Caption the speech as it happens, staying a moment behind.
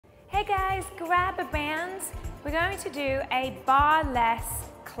Hey guys, grab a band. We're going to do a barless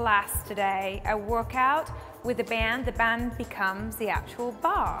class today, a workout with a band. The band becomes the actual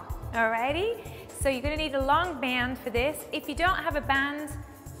bar, alrighty? So you're gonna need a long band for this. If you don't have a band,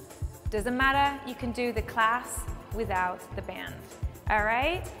 doesn't matter, you can do the class without the band, all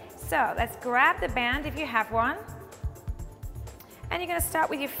right? So let's grab the band if you have one. And you're gonna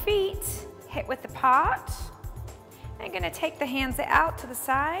start with your feet hip width apart. And you're gonna take the hands out to the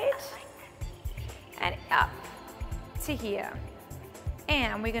side and up to here.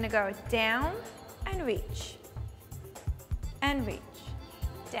 And we're gonna go down and reach,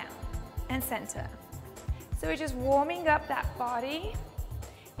 down and center. So we're just warming up that body.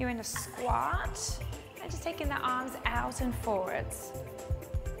 You're in a squat and just taking the arms out and forwards.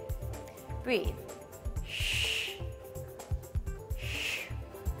 Breathe.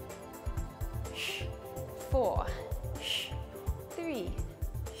 4, 3,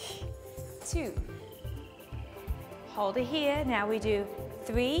 2. Hold it here. Now we do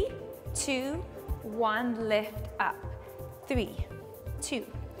 3, 2, 1, lift up. 3, 2,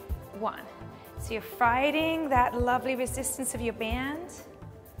 1. So you're fighting that lovely resistance of your band.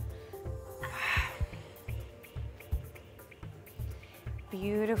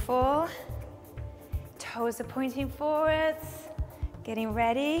 Beautiful. Toes are pointing forwards. Getting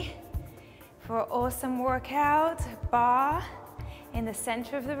ready for an awesome workout. Bar in the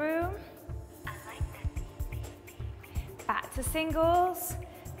center of the room. Back to singles.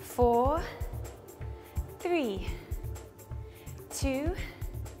 4, 3, 2,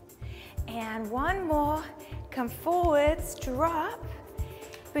 and one more. Come forwards, drop.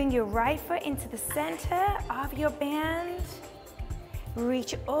 Bring your right foot into the center of your band.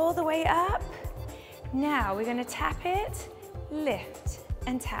 Reach all the way up. Now we're gonna tap it, lift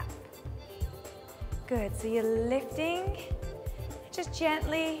and tap. Good, so you're lifting, just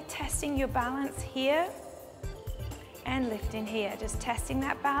gently testing your balance here and lifting here, just testing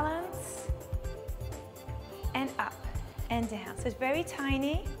that balance and up and down. So it's very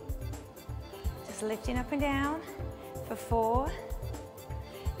tiny, just lifting up and down for 4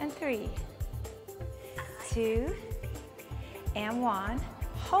 and 3, 2 and 1.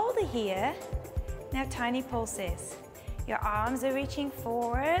 Hold it here. Now tiny pulses. Your arms are reaching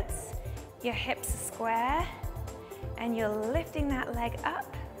forwards, your hips are square, and you're lifting that leg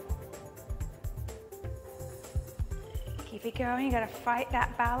up. Keep it going, you gotta fight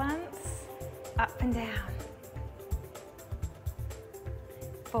that balance, up and down.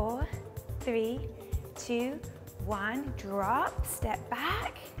 4, 3, 2, 1, drop, step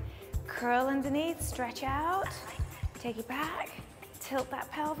back, curl underneath, stretch out, take it back, tilt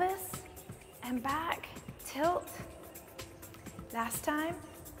that pelvis, and back, tilt. Last time,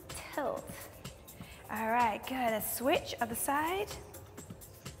 tilt. All right, good, let's switch, other side.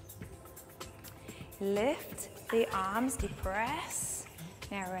 Lift the arms, depress.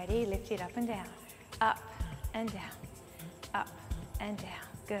 Now ready, lift it up and down, up and down, up and down.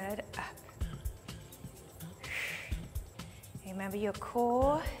 Good, up. Remember your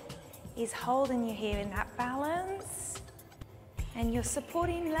core is holding you here in that balance. And your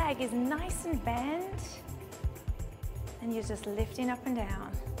supporting leg is nice and bent. And you're just lifting up and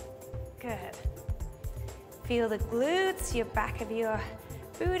down. Good. Feel the glutes, your back of your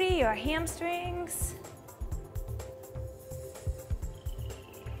booty, your hamstrings.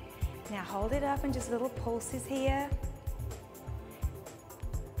 Now hold it up and just little pulses here.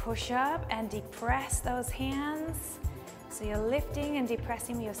 Push up and depress those hands. So you're lifting and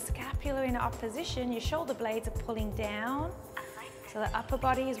depressing your scapula in opposition. Your shoulder blades are pulling down. So the upper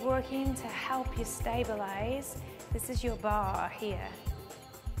body is working to help you stabilize. This is your bar here.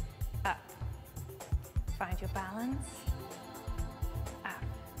 Up. Find your balance. Up.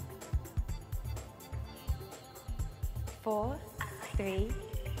 4, 3,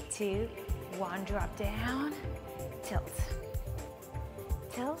 2, 1. Drop down. Tilt.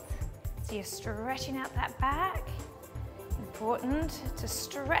 Tilt. So you're stretching out that back. Important to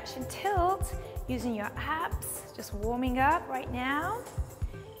stretch and tilt using your abs, just warming up right now.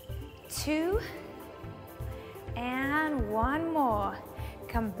 2, and 1 more.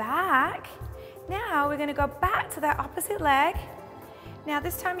 Come back. Now we're gonna go back to that opposite leg. Now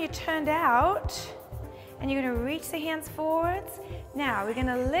this time you're turned out and you're gonna reach the hands forwards. Now we're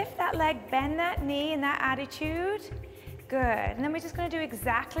gonna lift that leg, bend that knee in that attitude. Good, and then we're just gonna do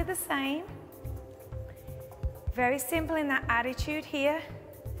exactly the same. Very simple in that attitude here.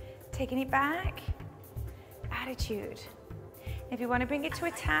 Taking it back, attitude. If you want to bring it to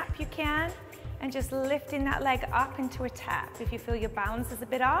a tap, you can, and just lifting that leg up into a tap. If you feel your balance is a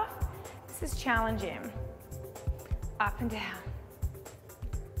bit off, this is challenging. Up and down.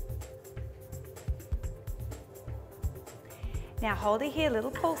 Now hold it here,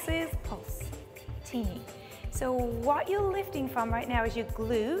 little pulses, pulse, teeny. So what you're lifting from right now is your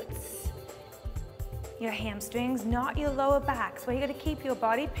glutes, your hamstrings, not your lower back. So you're gonna keep your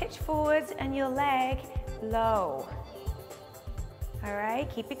body pitch forwards and your leg low. All right,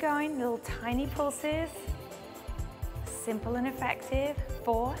 keep it going, little tiny pulses. Simple and effective.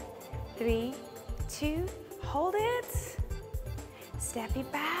 4, 3, 2, hold it. Step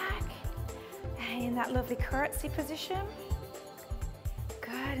it back. And in that lovely curtsy position.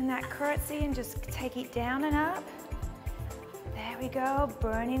 Good, in that curtsy, and just take it down and up. There we go,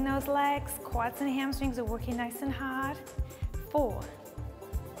 burning those legs. Quads and hamstrings are working nice and hard. 4,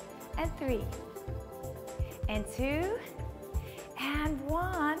 and 3, and 2, and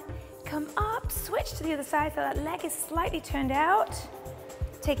 1. Come up, switch to the other side so that leg is slightly turned out.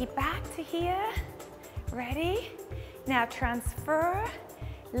 Take it back to here. Ready? Now transfer,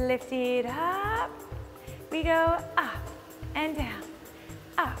 lift it up. We go up and down,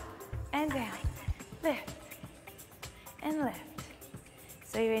 up and down, lift and lift.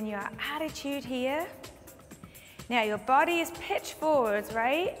 So you're in your attitude here. Now your body is pitched forwards,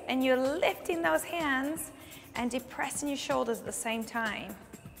 right? And you're lifting those hands and depressing your shoulders at the same time.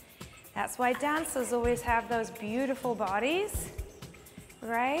 That's why dancers always have those beautiful bodies,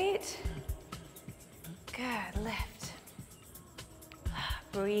 right? Good, lift.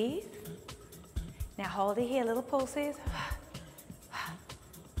 Breathe. Now hold it here, little pulses.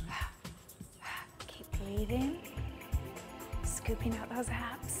 Keep breathing. Scooping out those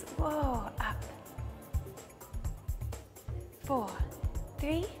abs. Whoa, up. 4,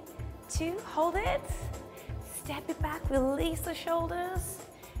 3, 2, hold it. Step it back, release the shoulders.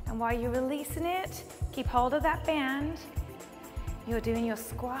 And while you're releasing it, keep hold of that band. You're doing your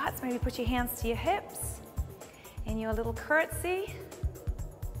squats, maybe put your hands to your hips. In your little curtsy.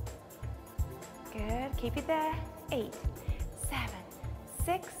 Good, keep it there. 8, 7,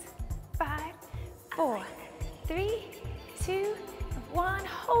 6, 5, 4, 3, 2, 1,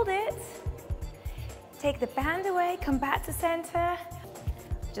 hold it. Take the band away, come back to center.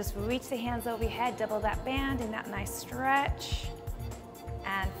 Just reach the hands over your head, double that band in that nice stretch.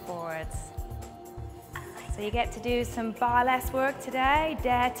 And forwards. So you get to do some barless work today.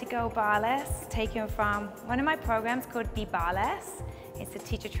 Dare to go barless, taken from one of my programs called Be Barless. It's a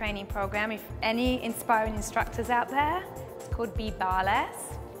teacher training program. If any inspiring instructors out there, it's called Be Barless.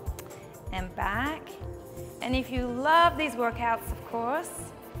 And back. And if you love these workouts, of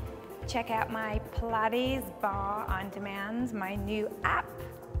course, check out my Pilates Bar on Demand, my new app,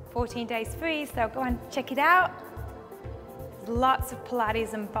 14 days free, so go and check it out. There's lots of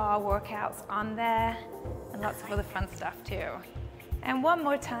Pilates and bar workouts on there, and lots of other fun stuff too. And one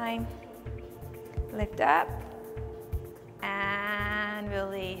more time, lift up, and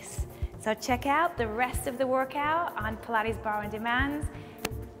release. So check out the rest of the workout on Pilates Bar on Demand.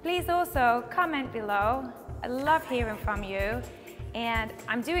 Please also comment below. I love hearing from you. And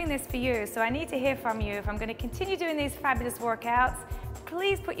I'm doing this for you, so I need to hear from you. If I'm going to continue doing these fabulous workouts,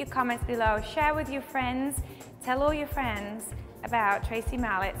 please put your comments below. Share with your friends. Tell all your friends about Tracey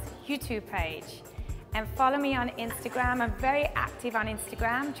Mallett's YouTube page. And follow me on Instagram. I'm very active on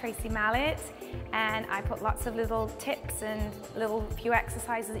Instagram, Tracey Mallett. And I put lots of little tips and little few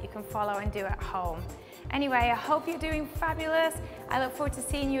exercises that you can follow and do at home. Anyway, I hope you're doing fabulous. I look forward to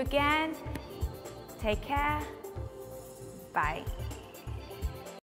seeing you again. Take care. Bye.